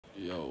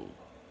Yo,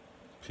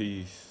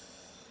 peace,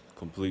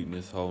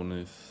 completeness,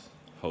 wholeness,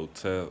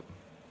 Hotep,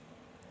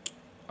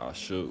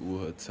 Ashuk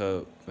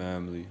Wuhatep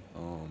family.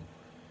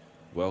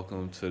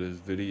 Welcome to this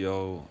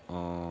video.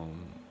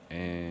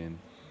 And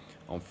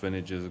I'm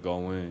finna just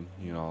go in,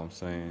 you know what I'm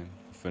saying?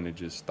 I'm finna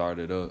just start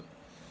it up.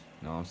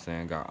 You know what I'm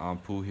saying? Got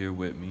Ampu here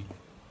with me.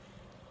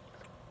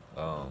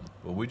 But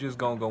we just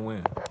gonna go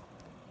in.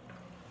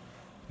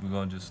 We're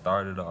gonna just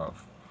start it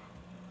off.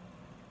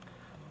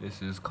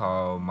 This is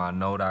called my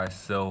Know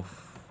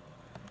Thyself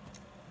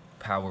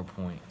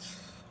PowerPoints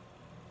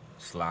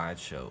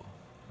slideshow.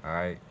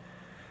 Alright.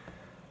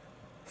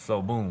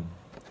 So boom.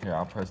 Here,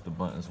 I'll press the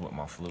buttons with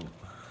my flute.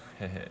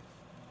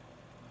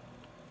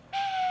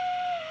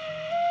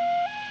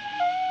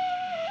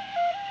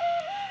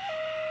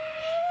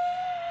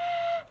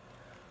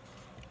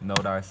 Know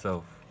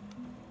thyself.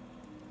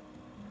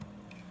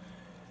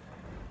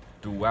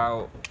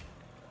 Throughout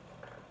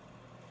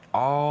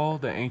all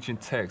the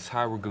ancient texts,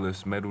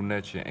 hieroglyphs, Medu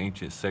Neter,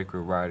 ancient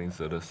sacred writings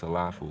of the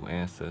Salafu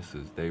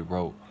ancestors, they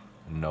wrote,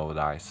 know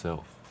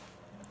thyself.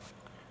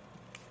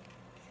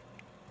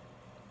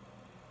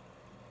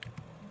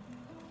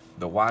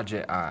 The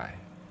Djedi.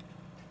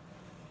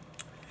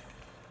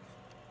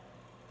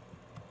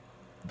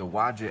 The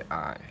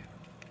Djedi,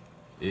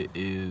 it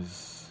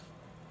is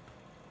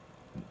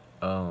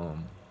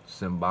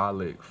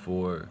symbolic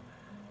for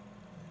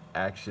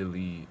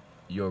actually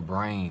your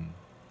brain,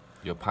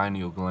 your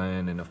pineal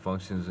gland and the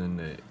functions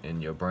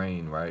in your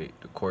brain, right?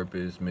 The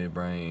corpus,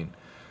 midbrain,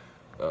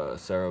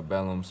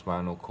 cerebellum,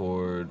 spinal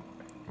cord,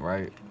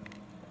 right?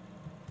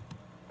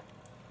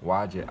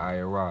 Wajet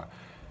Ayara.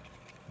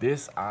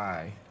 This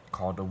eye,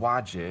 called the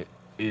Wajet,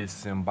 is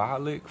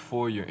symbolic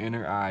for your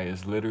inner eye.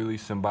 Is literally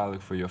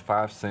symbolic for your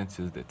five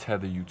senses that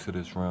tether you to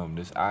this realm.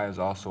 This eye is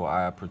also an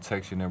eye of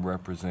protection and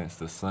represents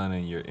the sun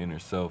and your inner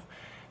self.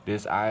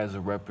 This eye is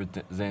a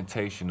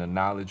representation of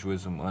knowledge,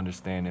 wisdom,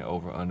 understanding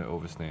over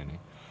understanding,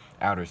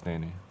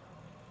 outerstanding.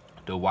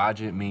 The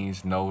Wajet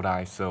means know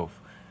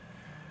thyself.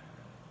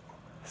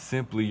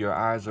 Simply, your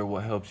eyes are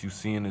what helps you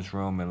see in this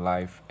realm in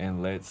life,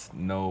 and let's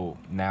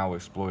now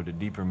explore the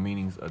deeper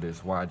meanings of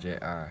this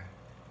Wajet eye.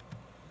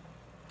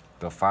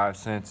 The five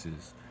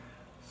senses: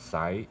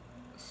 sight,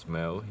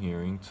 smell,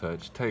 hearing,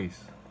 touch,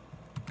 taste.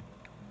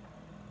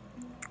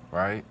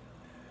 Right?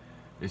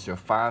 It's your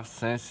five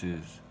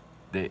senses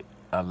that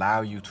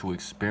allow you to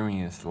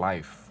experience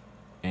life.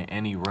 In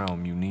any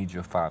realm, you need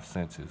your five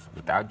senses.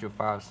 Without your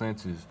five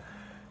senses,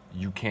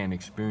 you can't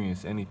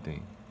experience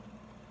anything.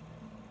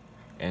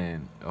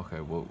 And, okay,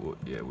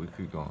 yeah, we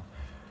keep going.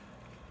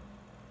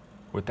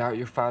 Without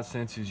your five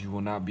senses, you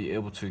will not be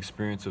able to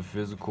experience a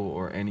physical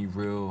or any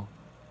real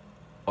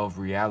of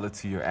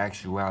reality or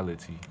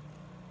actuality.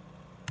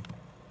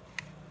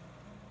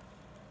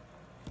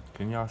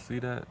 Can y'all see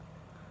that?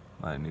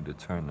 Might need to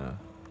turn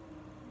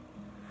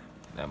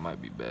that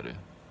might be better.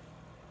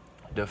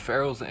 The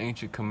pharaohs of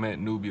ancient Kemet,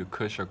 Nubia,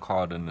 Kush are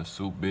called the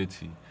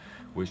Nasubiti,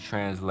 which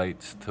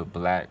translates to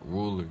black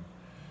ruler.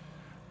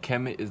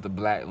 Kemet is the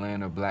black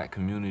land or black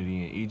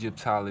community, and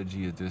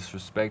Egyptology is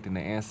disrespecting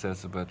the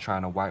ancestors by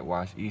trying to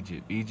whitewash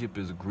Egypt. Egypt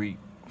is Greek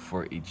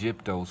for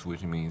Egyptos,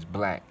 which means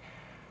black.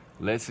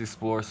 Let's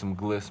explore some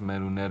glyphs,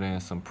 Medu Neter,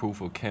 and some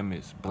proof of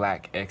Kemet's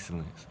black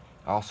excellence.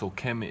 Also,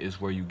 Kemet is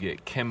where you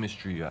get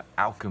chemistry or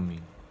alchemy.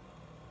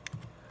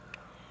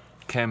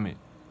 Kemet,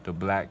 the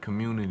black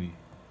community.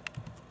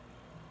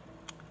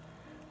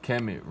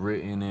 Kemet,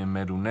 written in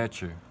Medu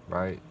Neter,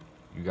 right?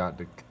 You got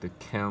the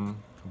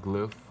Kem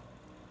glyph,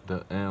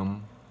 the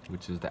M,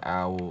 which is the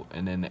owl,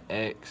 and then the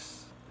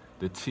X,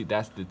 the T,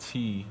 that's the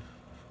T,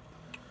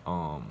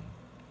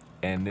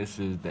 and this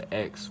is the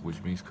X,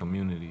 which means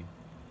community.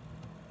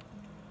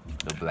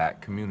 The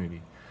black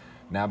community.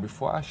 Now,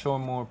 before I show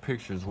more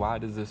pictures, why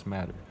does this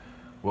matter?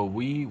 Well,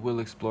 we will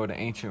explore the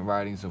ancient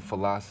writings and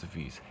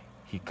philosophies,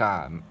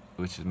 Hikah,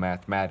 which is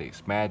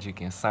mathematics,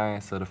 magic, and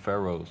science of the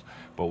pharaohs.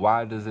 But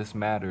why does this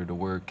matter, the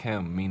word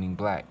Kem, meaning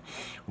black?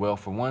 Well,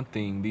 for one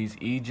thing, these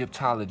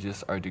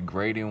Egyptologists are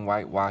degrading,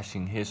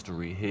 whitewashing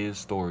history, his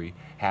story,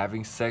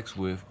 having sex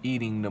with,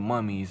 eating the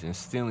mummies, and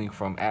stealing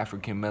from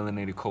African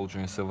melanated culture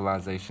and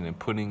civilization and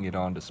putting it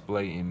on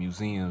display in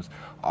museums,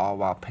 all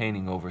while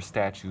painting over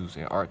statues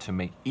and art to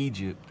make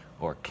Egypt,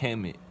 or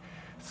Kemet,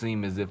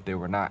 seem as if they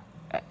were not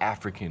an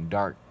African,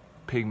 dark,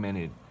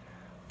 pigmented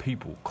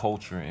people,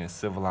 culture, and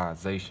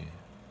civilization.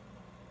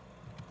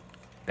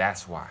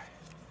 That's why.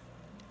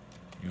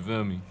 You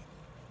feel me?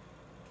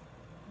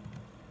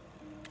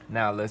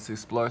 Now let's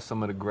explore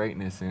some of the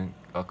greatness in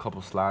a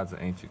couple slides of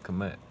ancient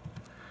Kemet.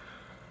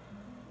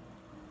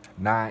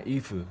 Nine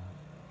ether.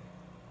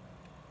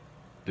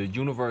 The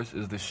universe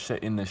is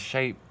in the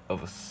shape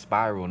of a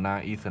spiral.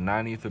 Nine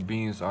ether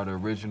beings are the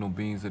original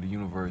beings of the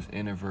universe,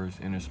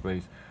 inner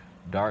space.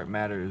 Dark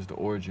matter is the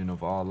origin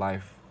of all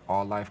life.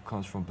 All life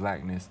comes from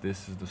blackness.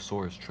 This is the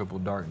source, triple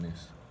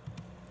darkness.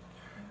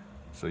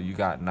 So you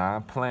got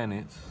 9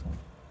 planets,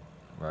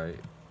 right?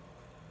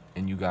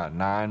 And you got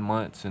 9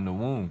 months in the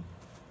womb.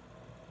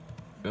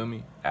 Feel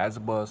me? As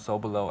above, so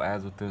below,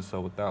 as within, so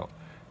without.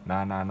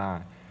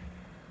 999.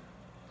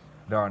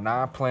 There are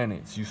 9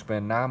 planets. You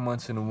spend 9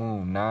 months in the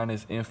womb. 9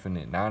 is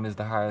infinite. 9 is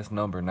the highest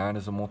number. 9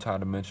 is a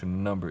multidimensional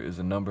number. Is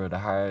a number of the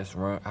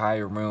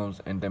higher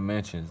realms and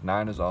dimensions.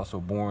 9 is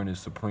also born as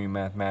supreme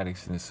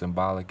mathematics and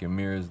symbolic and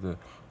mirrors the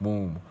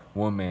womb.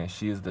 Woman,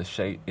 she is the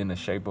shape in the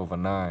shape of a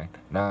 9.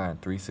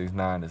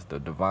 369 is the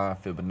divine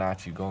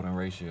Fibonacci golden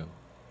ratio.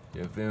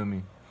 You feel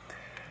me?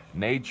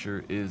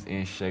 Nature is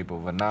in shape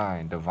of a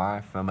 9,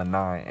 divine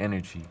feminine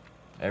energy.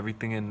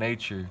 Everything in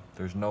nature,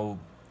 there's no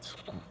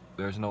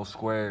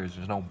squares,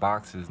 there's no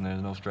boxes, and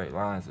there's no straight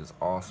lines. It's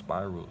all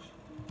spirals.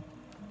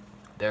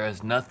 There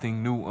is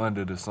nothing new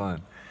under the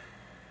sun.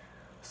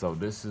 So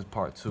this is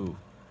part 2.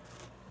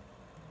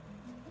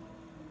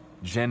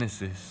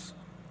 Genesis.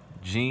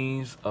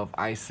 Genes of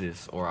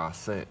Isis or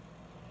Aset.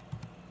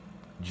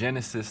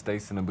 Genesis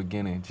states in the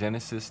beginning.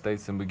 Genesis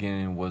states in the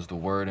beginning was the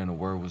Word, and the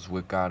Word was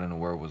with God, and the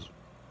Word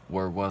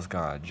was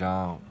God.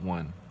 John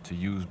 1, to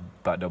use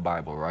the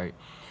Bible, right?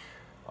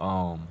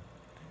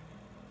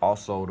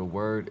 Also, the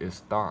word is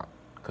thought,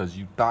 because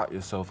you thought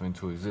yourself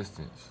into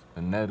existence.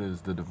 And that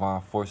is the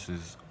divine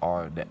forces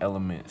are the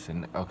elements.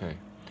 And okay,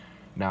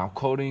 now I'm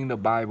quoting the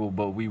Bible,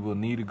 but we will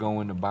need to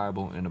go in the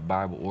Bible and the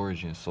Bible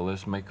origin. So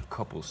let's make a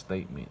couple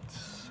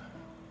statements.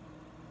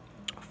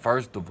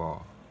 First of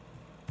all,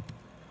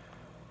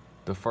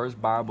 the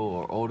first Bible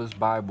or oldest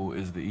Bible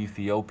is the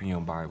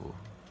Ethiopian Bible.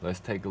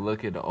 Let's take a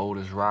look at the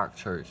oldest rock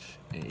church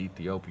in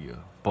Ethiopia.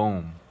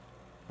 Boom.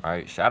 All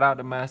right, shout out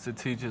to master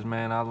teachers,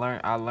 man. I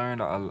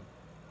learned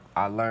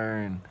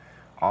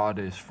all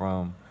this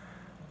from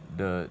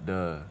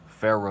the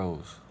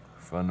pharaohs,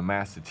 from the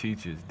master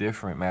teachers,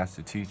 different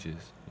master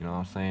teachers. You know what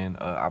I'm saying?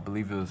 I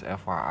believe it was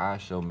FYI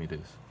showed me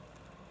this.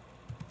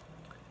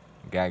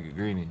 Gagga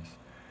greetings.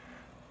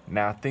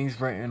 Now,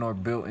 things written or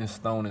built in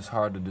stone is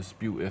hard to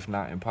dispute, if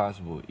not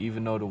impossible,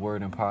 even though the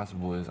word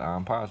impossible is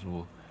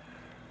impossible.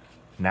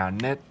 Now,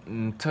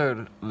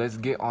 let's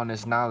get on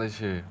this knowledge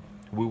here.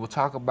 We will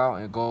talk about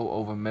and go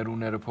over Medu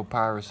Neter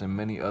papyrus and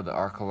many other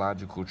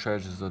archaeological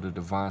treasures of the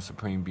divine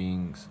supreme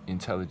beings'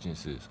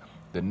 intelligences.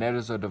 The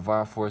Netters are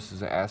divine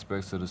forces and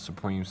aspects of the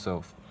supreme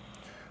self.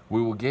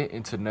 We will get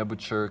into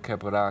Nebuchadnezzar,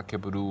 Kepara,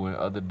 Keperu, and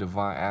other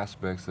divine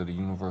aspects of the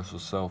universal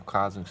self,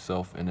 cosmic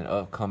self, in the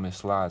upcoming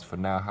slides. For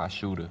now,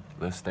 Hashuda.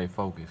 Let's stay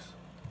focused.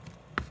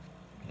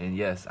 And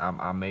yes,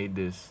 I made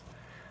this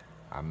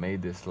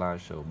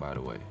slideshow, by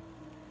the way.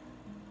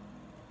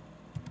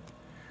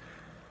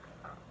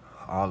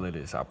 All of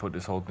this, I put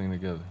this whole thing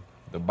together.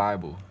 The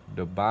Bible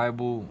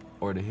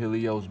or the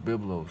Helios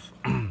Biblos.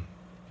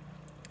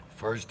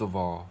 First of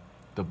all,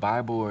 the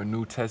Bible or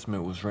New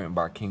Testament was written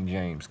by King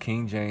James.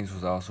 King James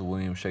was also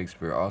William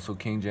Shakespeare. Also,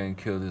 King James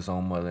killed his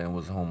own mother and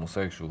was a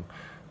homosexual.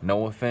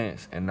 No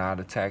offense, and not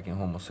attacking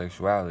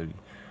homosexuality.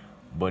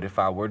 But if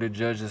I were to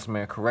judge this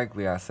man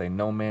correctly, I say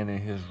no man in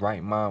his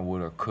right mind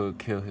would or could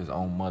kill his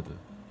own mother.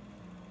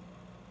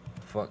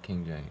 Fuck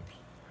King James.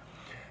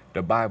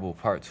 The Bible,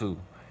 part 2.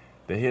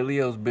 The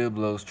Helios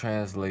Biblos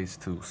translates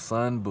to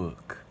sun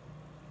book.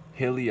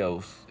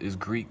 Helios is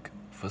Greek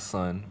for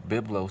sun.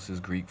 Biblos is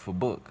Greek for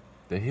book.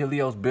 The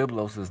Helios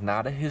Biblos is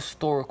not a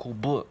historical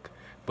book,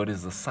 but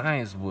is a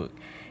science book,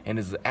 and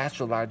is an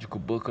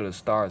astrological book of the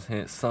stars,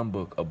 hence sun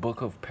book, a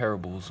book of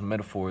parables,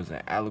 metaphors,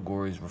 and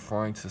allegories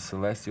referring to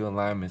celestial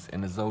alignments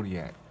in the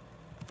zodiac.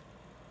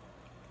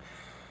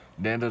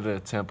 The end of the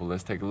temple.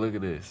 Let's take a look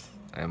at this.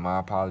 And my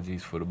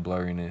apologies for the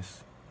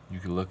blurriness. You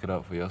can look it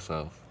up for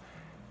yourself.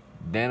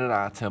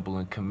 Djedi temple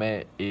in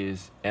Kemet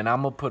is, and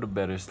I'm gonna put a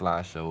better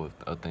slideshow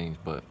of things,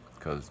 but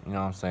because you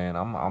know what I'm saying,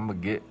 I'm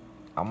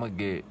gonna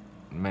get,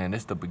 man,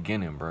 it's the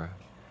beginning, bruh.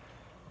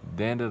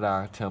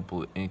 Djedi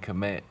temple in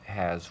Kemet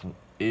has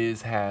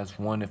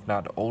one, if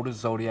not the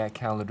oldest zodiac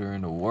calendar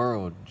in the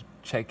world.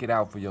 Check it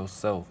out for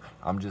yourself.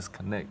 I'm just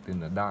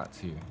connecting the dots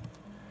here.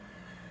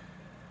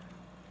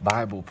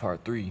 Bible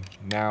part 3.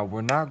 Now, we're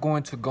not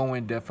going to go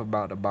in depth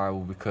about the Bible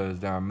because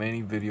there are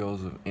many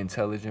videos of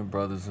intelligent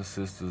brothers and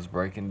sisters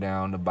breaking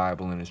down the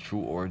Bible and its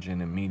true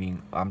origin and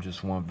meaning. I'm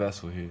just one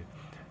vessel here.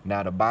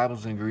 Now, the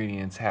Bible's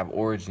ingredients have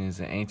origins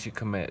in ancient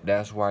Kemet.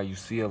 That's why you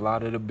see a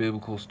lot of the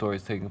biblical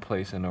stories taking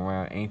place in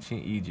around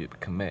ancient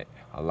Egypt, Kemet.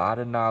 A lot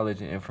of knowledge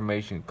and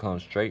information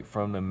comes straight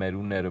from the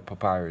Medu Neter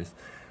papyrus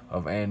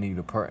of Ani,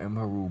 the Per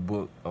Imheru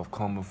book of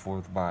coming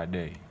forth by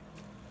day.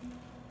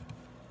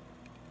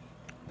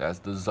 That's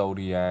the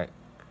zodiac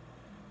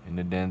in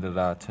the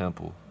Djedi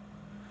temple,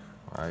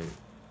 right?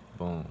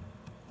 Boom.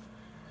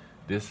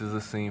 This is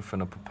a scene from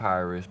the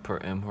papyrus Per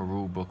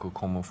Imheru book of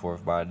coming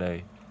forth by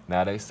day.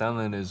 Now they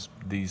selling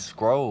these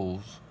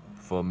scrolls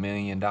for $1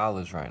 million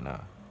right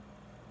now.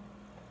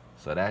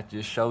 So that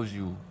just shows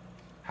you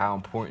how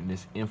important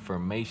this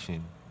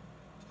information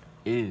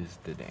is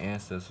that the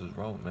ancestors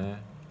wrote, man.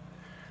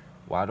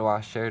 Why do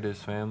I share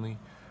this, family?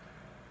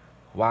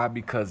 Why?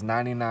 Because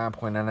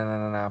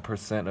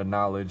 99.999% of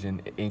knowledge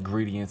and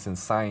ingredients and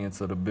science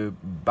of the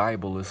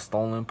Bible is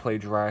stolen,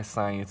 plagiarized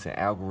science and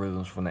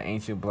algorithms from the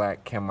ancient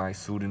Black, Kemite,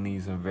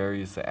 Sudanese, and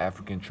various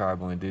African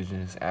tribal,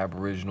 indigenous,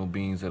 aboriginal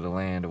beings of the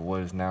land of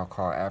what is now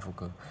called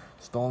Africa.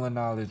 Stolen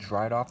knowledge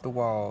right off the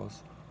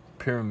walls,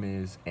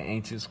 pyramids, and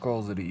ancient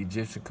scrolls of the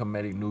Egyptian,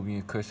 Kemetic,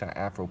 Nubian, Kushite,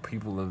 Afro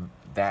people of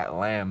that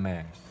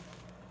landmass.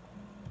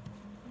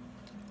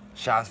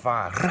 Shots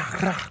fired.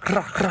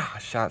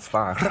 Shots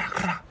fired.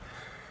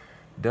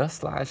 Thus,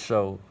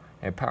 slideshow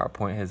and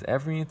PowerPoint has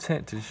every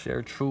intent to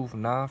share truth,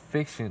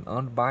 non-fiction,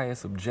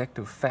 unbiased,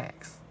 objective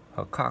facts.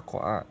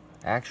 Hakakwa,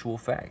 actual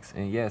facts.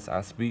 And yes,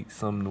 I speak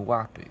some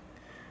Nuwapic.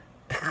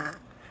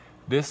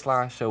 This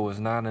slideshow is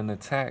not an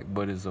attack,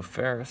 but is a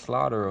fair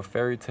slaughter of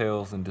fairy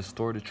tales and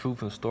distorted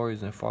truth and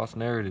stories and false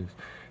narratives.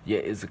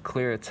 Yet is a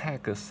clear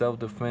attack of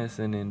self-defense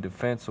and in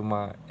defense of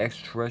my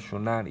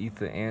extraterrestrial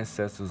non-ether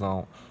ancestors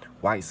on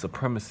white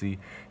supremacy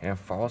and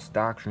false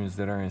doctrines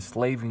that are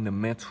enslaving the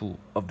mental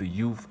of the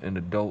youth and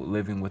adult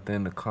living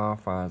within the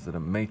confines of the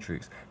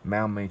matrix,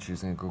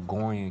 Matrix, and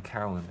Gregorian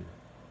calendar.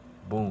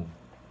 Boom.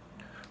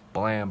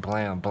 Blam,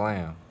 blam,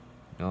 blam.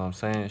 You know what I'm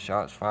saying?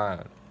 Shots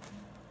fired.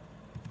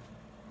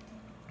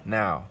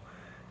 Now,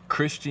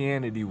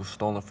 Christianity was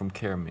stolen from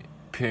pyramid.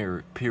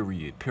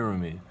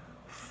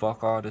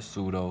 Fuck all the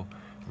pseudo.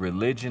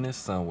 Religion is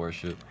sun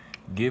worship.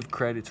 Give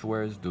credit to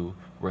where it's due.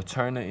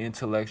 Return the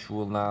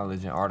intellectual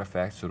knowledge and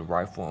artifacts to the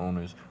rightful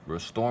owners.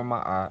 Restore my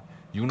art.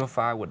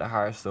 Unify with the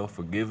higher self.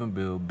 Forgive and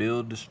build.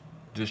 Build,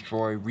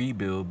 destroy,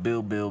 rebuild.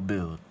 Build.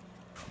 You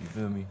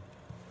feel me?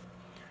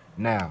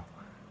 Now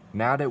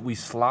that we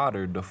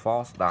slaughtered the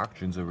false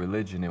doctrines of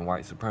religion and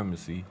white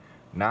supremacy,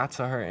 not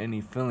to hurt any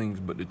feelings,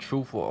 but the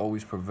truth will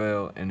always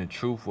prevail, and the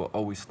truth will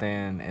always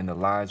stand, and the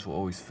lies will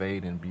always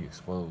fade and be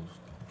exposed.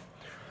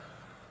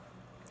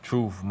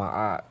 Truth,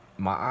 my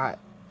eye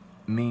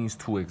means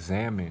to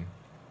examine.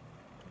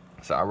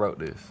 So I wrote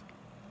this.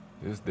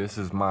 This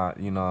is my,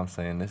 you know what I'm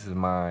saying, this is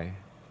my,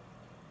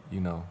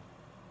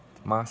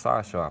 my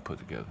sideshow I put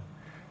together.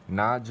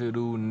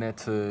 Djedi,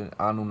 Neta,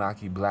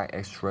 Anunnaki, black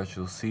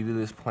extraterrestrials seeded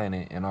this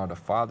planet and are the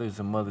fathers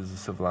and mothers of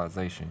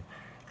civilization.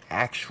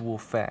 Actual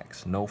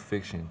facts, no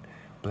fiction.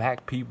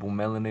 Black people,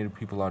 melanated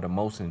people, are the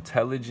most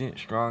intelligent,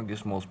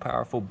 strongest, most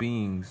powerful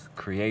beings,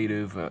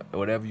 creative,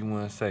 whatever you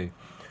want to say,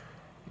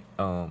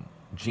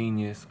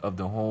 genius of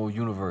the whole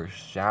universe.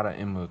 Shout out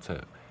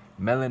Imhotep.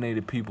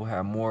 Melanated people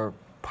have more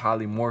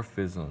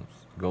polymorphisms.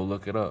 Go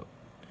look it up.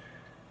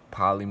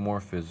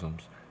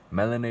 Polymorphisms.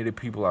 Melanated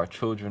people are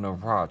children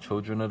of Ra,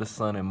 children of the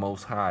sun and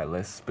Most High.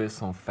 Let's spit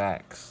some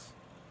facts.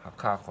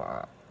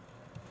 Hakakwa.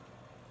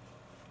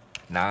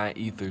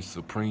 Non-ether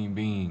supreme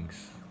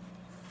beings.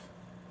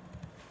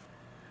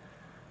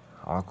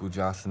 Uncle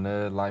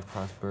Jocelyn, life,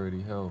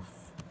 prosperity,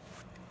 health.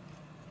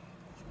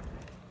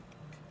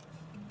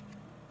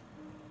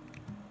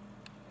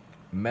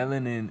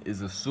 Melanin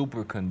is a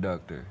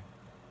superconductor.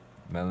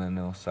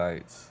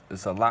 Melanocytes.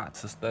 It's a lot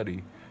to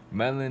study.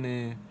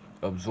 Melanin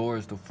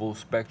absorbs the full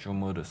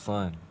spectrum of the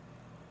sun.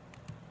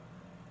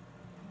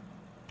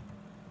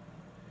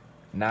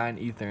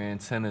 Non-ether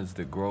antennas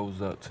that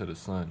grows up to the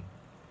sun.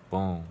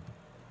 Boom.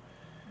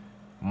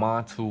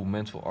 Mantu,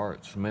 mental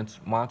arts.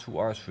 Mantu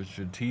arts for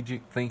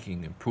strategic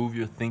thinking. Improve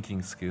your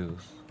thinking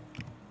skills.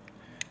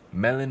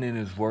 Melanin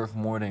is worth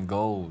more than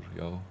gold,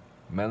 yo.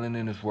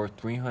 Melanin is worth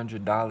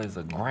 $300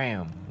 a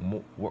gram,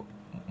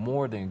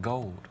 more than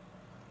gold.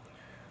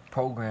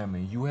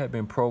 Programming. You have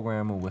been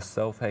programming with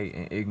self-hate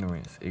and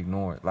ignorance.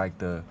 Ignore it. Like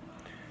the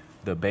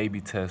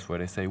baby test where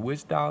they say,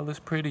 which doll is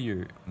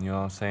prettier? You know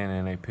what I'm saying?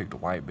 And they pick the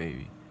white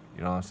baby.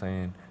 You know what I'm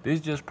saying? This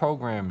is just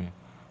programming,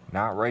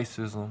 not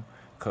racism,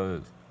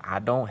 because I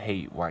don't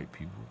hate white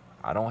people.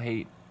 I don't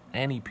hate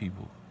any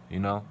people, you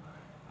know?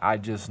 I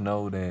just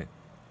know that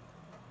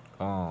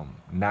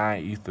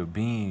non-ether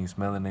beings,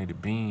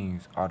 melanated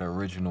beings, are the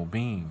original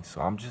beings.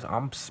 So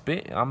I'm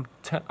spitting,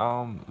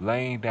 I'm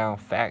laying down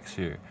facts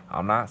here.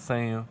 I'm not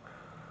saying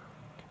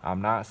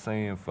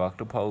fuck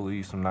the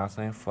police. I'm not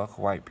saying fuck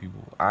white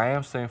people. I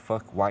am saying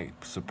fuck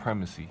white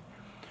supremacy.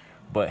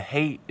 But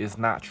hate is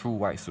not true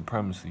white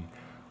supremacy.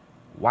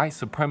 White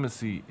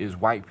supremacy is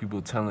white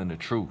people telling the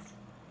truth.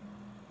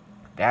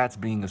 That's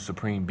being a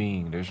supreme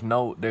being. There's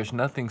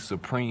nothing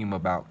supreme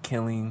about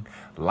killing,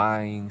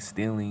 lying,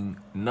 stealing.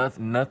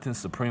 Nothing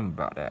supreme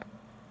about that.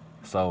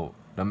 So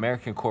the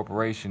American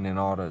corporation and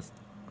all the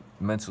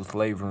mental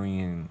slavery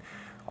and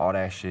all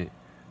that shit,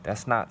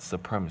 that's not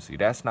supremacy.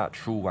 That's not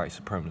true white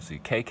supremacy.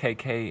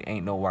 KKK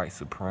ain't no white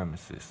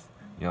supremacists.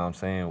 You know what I'm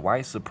saying?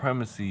 White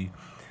supremacy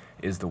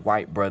is the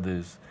white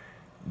brothers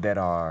that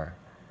are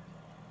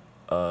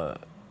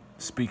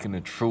speaking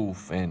the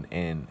truth and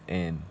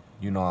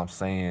you know what I'm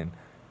saying,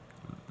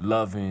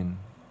 loving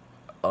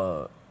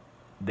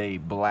they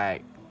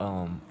black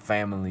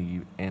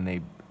family and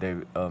they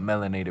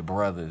melanated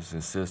brothers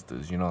and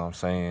sisters, you know what I'm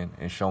saying,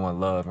 and showing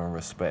love and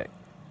respect.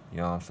 You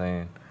know what I'm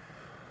saying?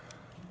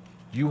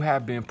 You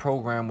have been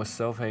programmed with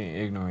self-hate and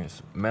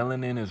ignorance.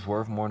 Melanin is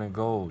worth more than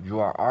gold. You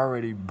are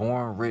already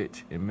born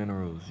rich in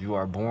minerals. You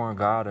are born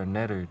God or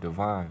netter,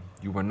 divine.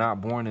 You were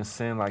not born in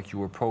sin like you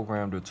were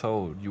programmed or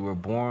told. You were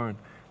born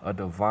a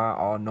divine,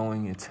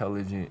 all-knowing,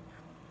 intelligent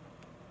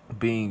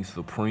being,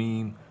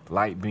 supreme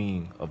light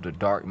being of the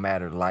dark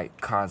matter, light,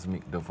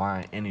 cosmic,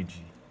 divine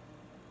energy.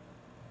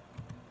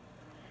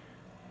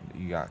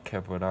 You got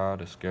Kepradar,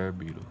 the scarab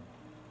beetle.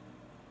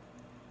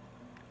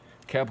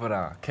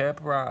 Kepra.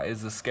 Kepra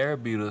is a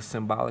scarab beetle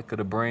symbolic of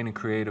the brain and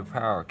creative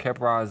power.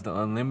 Kepra is the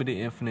unlimited,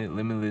 infinite,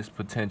 limitless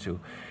potential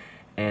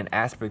and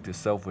aspect of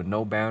self with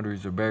no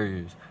boundaries or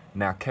barriers.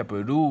 Now,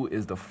 Keperu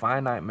is the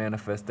finite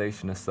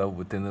manifestation of self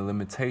within the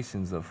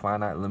limitations of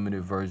finite,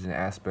 limited version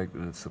aspect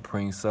of the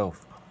supreme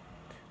self.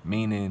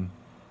 Meaning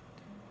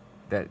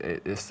that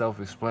it's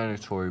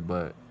self-explanatory,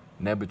 but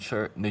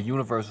the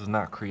universe was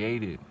not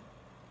created.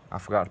 I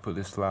forgot to put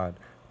this slide.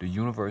 The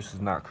universe is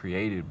not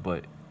created,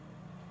 but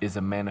is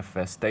a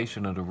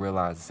manifestation of the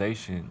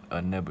realization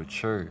of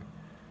Nebuchadnezzar.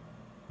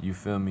 You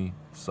feel me?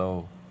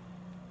 So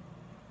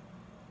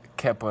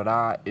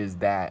Kepara is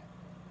that,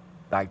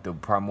 like the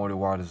primordial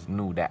waters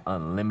knew, that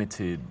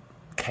unlimited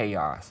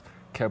chaos.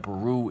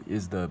 Keperu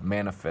is the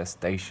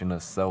manifestation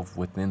of self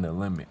within the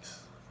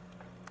limits.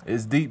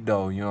 It's deep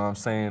though, you know what I'm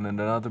saying? And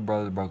the other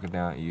brother broke it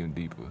down even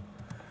deeper.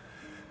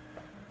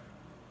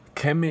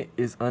 Kemet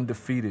is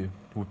undefeated,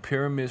 with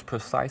pyramids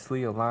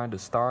precisely aligned to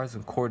stars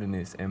and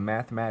coordinates and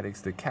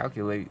mathematics to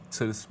calculate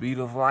to the speed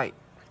of light.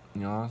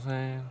 You know what I'm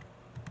saying?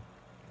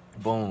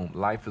 Boom.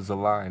 Life is a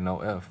lie,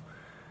 no F.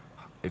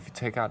 If you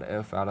take out the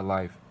F out of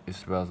life, it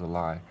spells a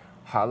lie.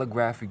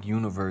 Holographic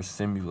universe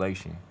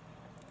simulation.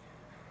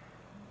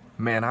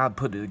 Man, I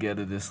put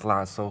together this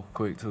slide so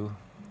quick too.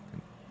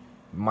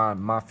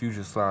 My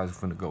future slides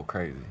are finna go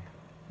crazy.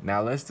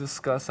 Now let's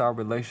discuss our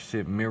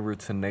relationship mirror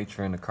to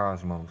nature and the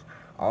cosmos.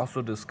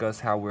 Also discuss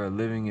how we are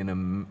living in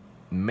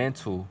a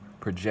mental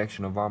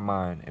projection of our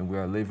mind, and we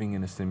are living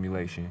in a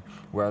simulation.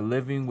 We are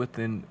living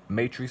within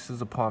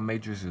matrices upon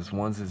matrices,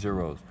 ones and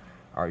zeros.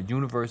 Our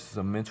universe is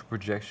a mental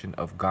projection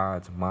of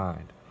God's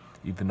mind.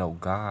 Even though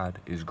God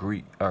is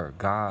Greek, or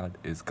God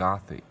is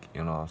Gothic,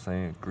 you know what I'm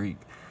saying? Greek.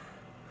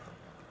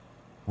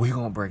 We're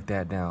gonna break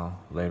that down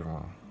later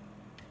on.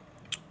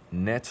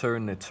 Neter,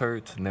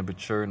 Netert,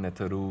 Nebuchadnezzar,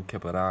 Neteru,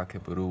 Kepara,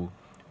 Keperu.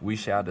 We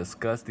shall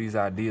discuss these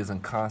ideas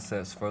and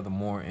concepts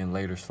furthermore in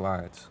later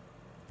slides.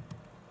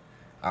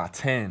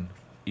 10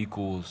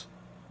 equals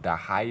the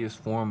highest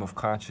form of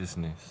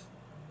consciousness.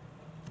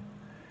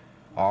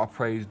 All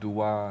praise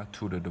dua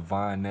to the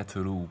divine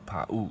Neteru,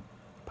 Pa'ut.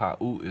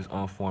 Pa'ut is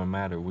unformed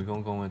matter. We're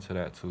going to go into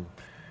that too.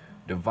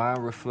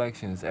 Divine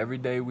reflections. Every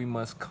day we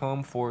must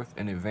come forth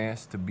and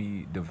advance to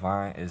be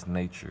divine as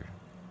nature.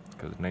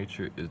 Because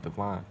nature is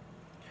divine.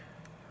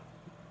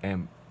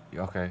 And,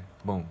 okay,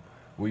 boom.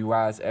 We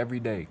rise every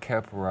day,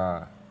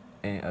 Kepra,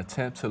 and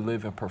attempt to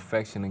live in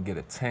perfection and get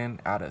a 10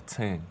 out of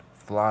 10.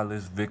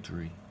 Flawless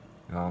victory.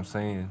 You know what I'm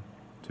saying?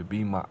 To be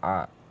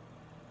Ma'at.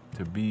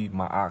 To be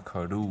Ma'at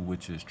Karu,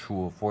 which is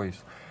true of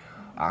voice.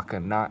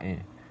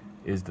 Akhenaten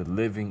is the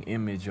living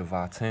image of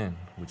Aten,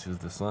 which is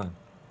the sun.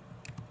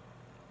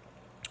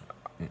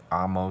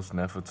 Amos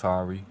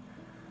Nefertari.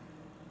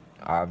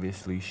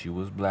 Obviously, she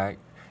was black.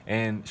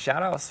 And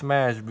shout out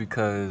Smash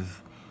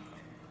because,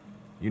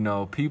 you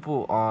know,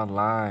 people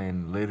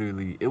online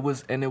literally, it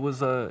was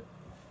a,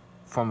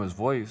 from his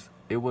voice,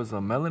 it was a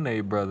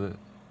melanated brother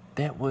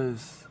that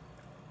was,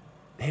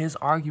 his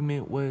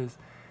argument was,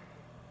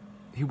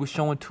 he was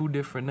showing two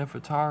different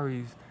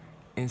Nefertaris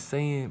and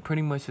saying,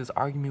 pretty much his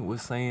argument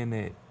was saying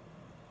that,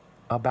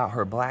 about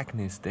her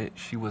blackness, that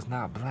she was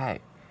not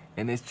black.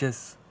 And it's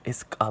just,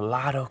 it's a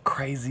lot of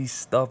crazy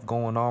stuff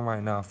going on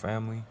right now,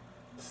 family.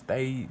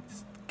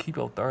 Keep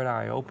your third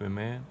eye open,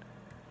 man.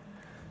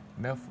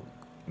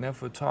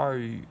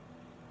 Nefertari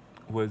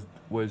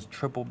was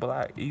triple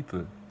black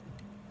ether.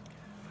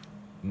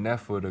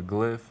 Nefer, the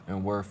glyph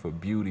and word for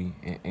beauty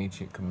in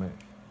ancient Kemet.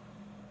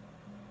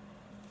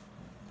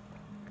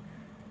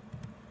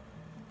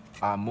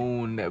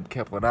 Amun Neb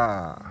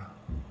Kepara,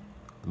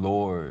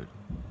 Lord,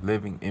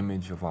 living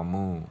image of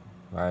Amun,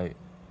 right?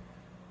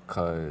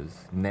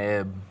 Because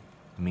Neb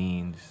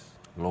means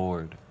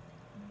Lord.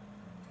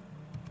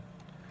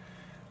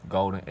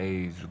 Golden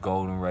age,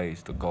 golden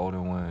race, the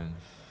golden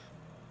ones.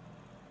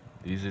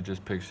 These are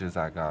just pictures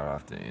I got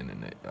off the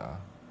internet, y'all.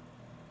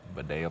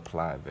 But they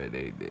apply, but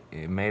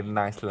it made a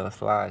nice little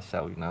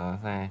slideshow, you know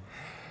what I'm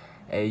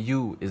saying?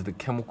 Au is the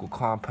chemical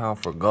compound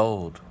for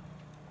gold.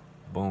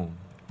 Boom.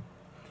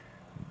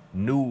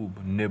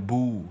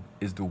 Nebu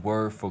is the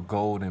word for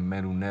gold in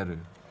Medu Neter.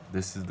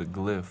 This is the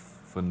glyph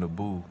for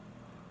Nebu.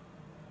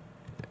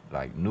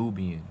 Like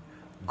Nubian.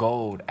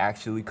 Gold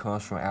actually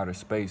comes from outer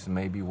space,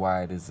 maybe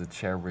why it is a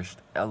cherished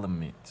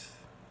element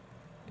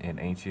in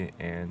ancient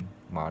and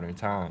modern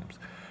times.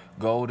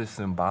 Gold is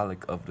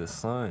symbolic of the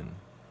sun.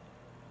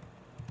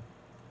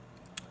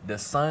 The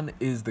sun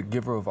is the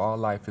giver of all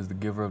life, is the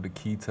giver of the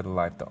key to the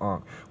life, the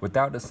Ankh.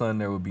 Without the sun,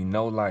 there would be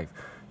no life.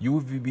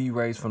 UVB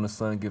rays from the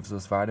sun gives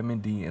us vitamin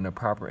D and the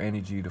proper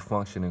energy to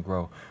function and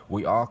grow.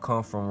 We all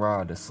come from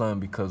Ra, the sun,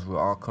 because we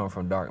all come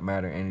from dark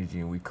matter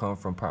energy, and we come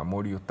from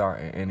primordial thought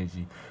and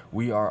energy.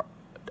 We are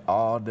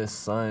all the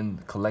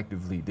sun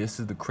collectively. This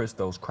is the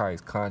Christos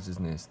Christ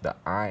consciousness, the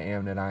I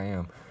am that I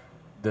am.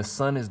 The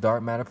sun is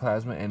dark matter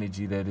plasma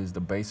energy that is the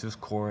basis,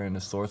 core, and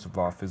the source of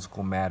our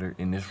physical matter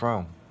in this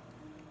realm.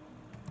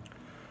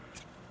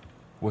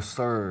 Was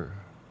Sir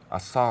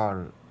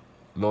Asar,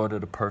 Lord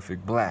of the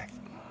Perfect Black.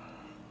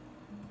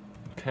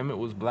 Kemet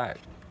was black.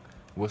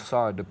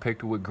 Wasar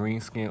depicted with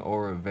green skin,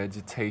 aura,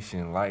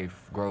 vegetation,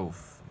 life,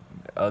 growth,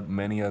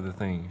 many other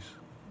things.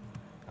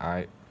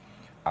 Alright.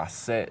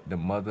 Aset, the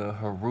mother of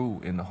Haru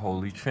in the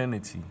Holy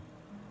Trinity.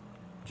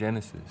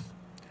 Genesis.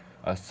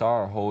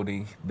 Asar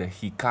holding the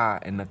Hika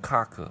and the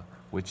Kaka,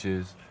 which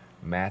is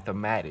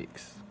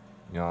mathematics.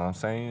 You know what I'm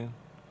saying?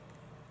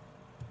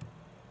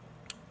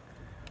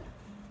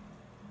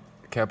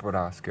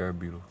 Kepradar, scarab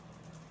beetle.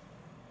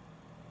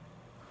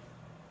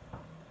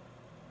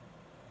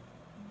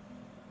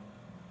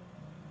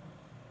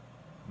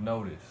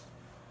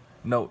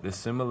 Note the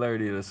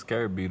similarity of the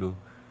scarab beetle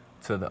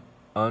to the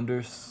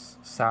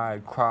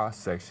underside cross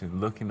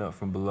section looking up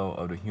from below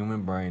of the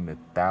human brain. The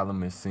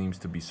thalamus seems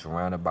to be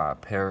surrounded by a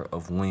pair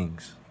of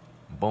wings.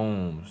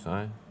 Boom,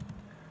 son.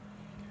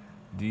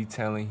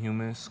 Detailing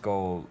human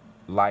skull,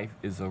 life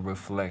is a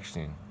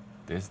reflection.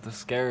 This the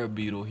scarab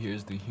beetle,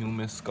 here's the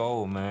human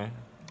skull, man.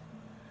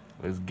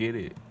 Let's get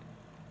it.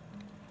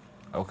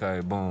 Okay,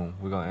 boom.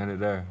 We're gonna end it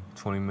there.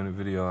 20-minute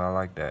video. I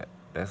like that.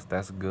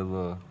 That's a good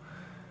little.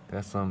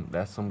 That's some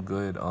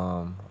good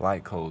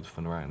light codes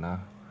for right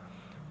now.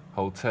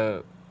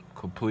 Hotep,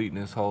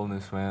 completeness,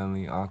 wholeness,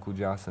 family. Uncle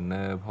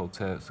Jasaneb,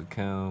 Hotep,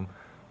 Sakim,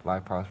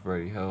 life,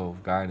 prosperity,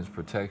 health, guidance,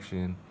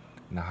 protection,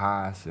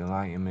 Nahas,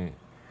 enlightenment.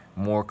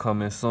 More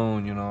coming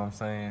soon. You know what I'm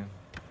saying?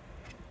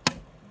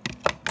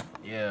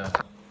 Yeah.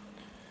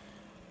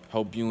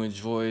 Hope you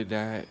enjoyed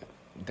that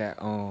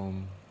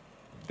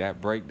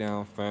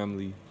breakdown,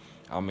 family.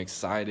 I'm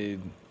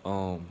excited.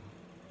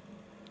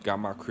 Got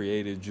my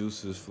creative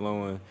juices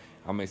flowing.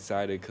 I'm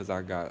excited because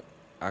I got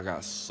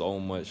so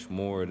much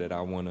more that I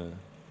want to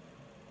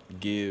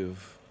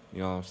give.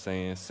 You know what I'm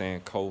saying?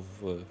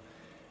 Sankofa.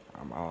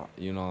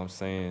 You know what I'm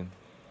saying?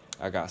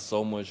 I got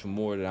so much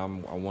more that I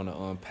want to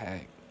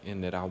unpack,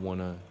 and that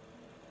I'm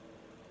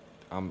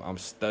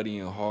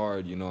studying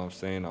hard. You know what I'm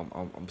saying?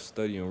 I'm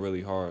studying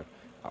really hard,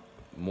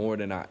 more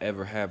than I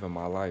ever have in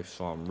my life.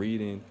 So I'm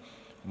reading,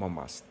 I'm on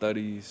my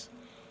studies,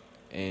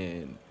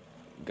 and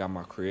got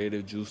my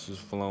creative juices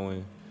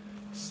flowing.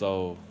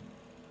 So,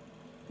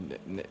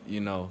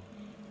 you know,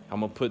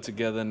 I'm gonna put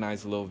together a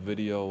nice little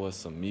video with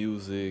some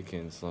music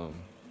and some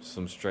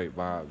straight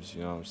vibes.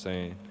 You know what I'm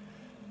saying?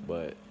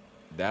 But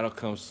that'll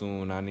come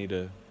soon. I need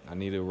to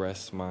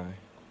rest my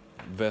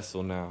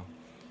vessel now.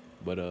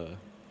 But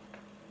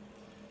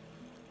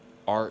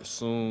art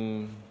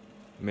soon,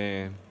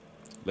 man.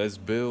 Let's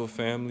build,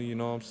 family. You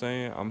know what I'm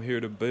saying? I'm here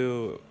to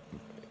build,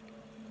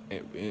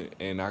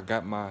 and I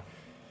got my,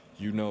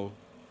 you know,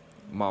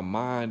 my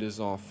mind is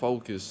on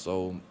focus.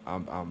 So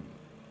I'm,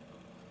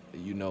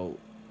 you know,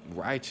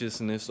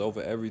 righteousness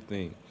over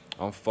everything.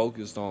 I'm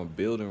focused on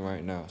building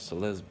right now. So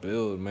let's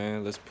build,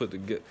 man. Let's put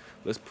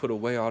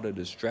away all the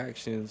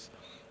distractions.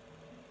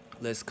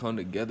 Let's come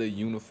together,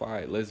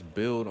 unified. Let's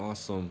build on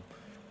some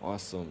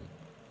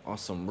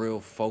real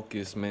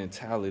focused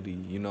mentality.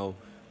 You know,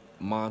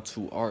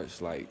 Montu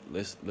arts. Like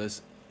let's.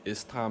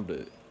 It's time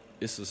to.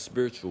 It's a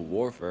spiritual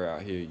warfare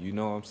out here. You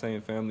know what I'm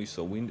saying, family?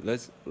 So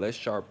let's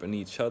sharpen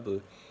each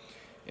other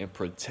and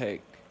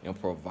protect and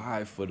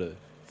provide for the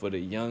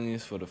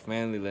youngest, for the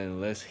family,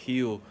 and let's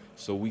heal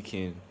so we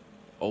can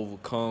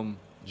overcome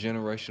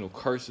generational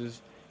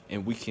curses,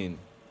 and we can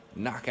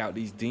knock out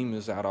these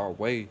demons out our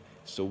way,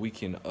 so we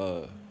can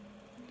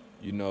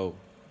you know,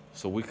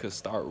 so we could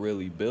start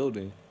really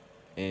building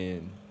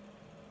and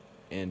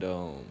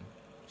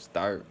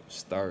start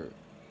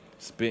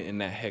spitting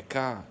that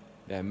heka,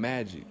 that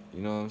magic.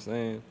 You know what I'm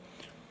saying?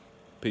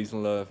 Peace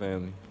and love,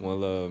 family.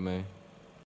 One love, man.